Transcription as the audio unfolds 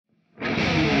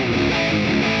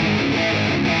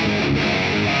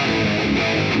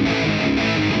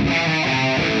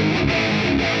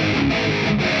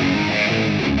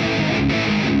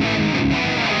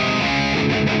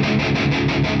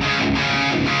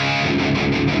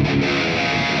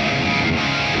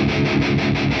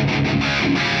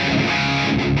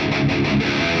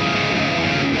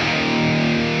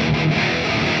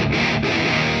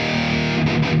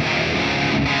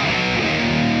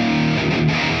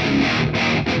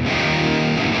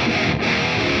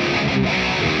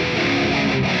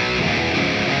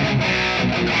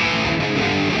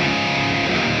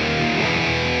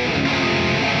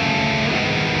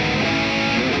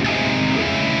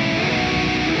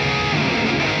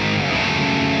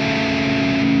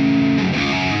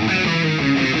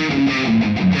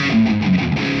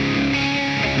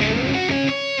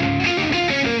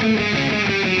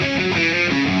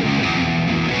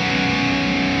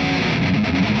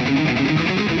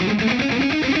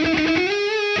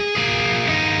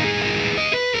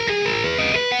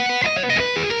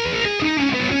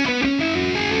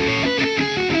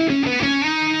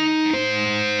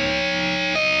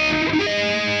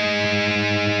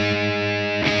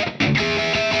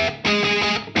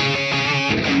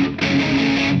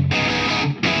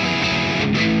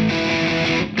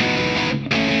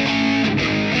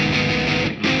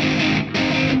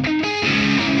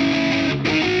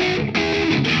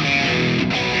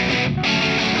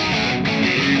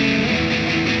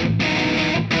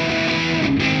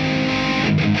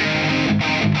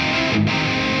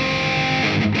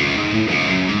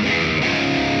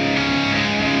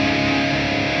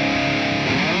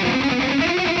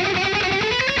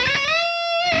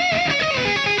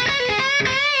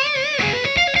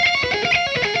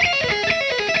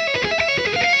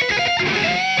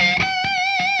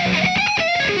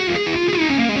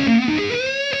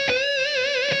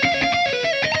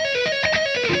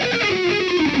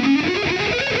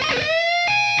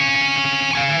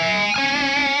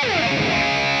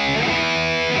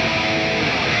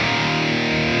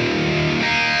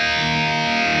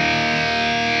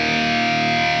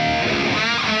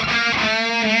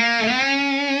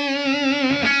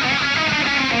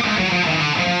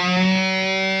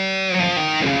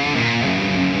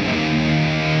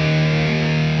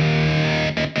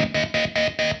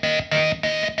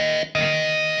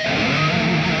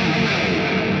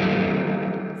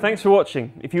Thanks for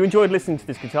watching. If you enjoyed listening to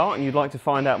this guitar and you'd like to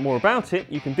find out more about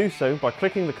it, you can do so by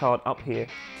clicking the card up here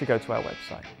to go to our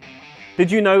website. Did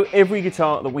you know every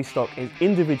guitar that we stock is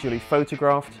individually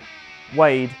photographed,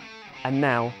 weighed, and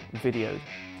now videoed?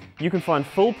 You can find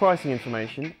full pricing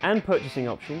information and purchasing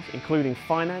options, including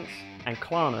finance and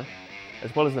Klarna,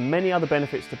 as well as the many other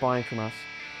benefits to buying from us,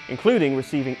 including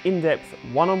receiving in-depth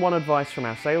one-on-one advice from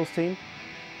our sales team,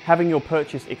 having your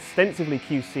purchase extensively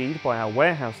QC'd by our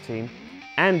warehouse team,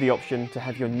 and the option to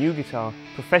have your new guitar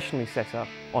professionally set up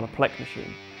on a Plek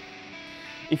machine.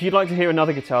 If you'd like to hear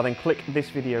another guitar, then click this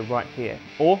video right here.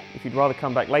 Or, if you'd rather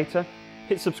come back later,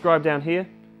 hit subscribe down here,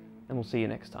 and we'll see you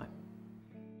next time.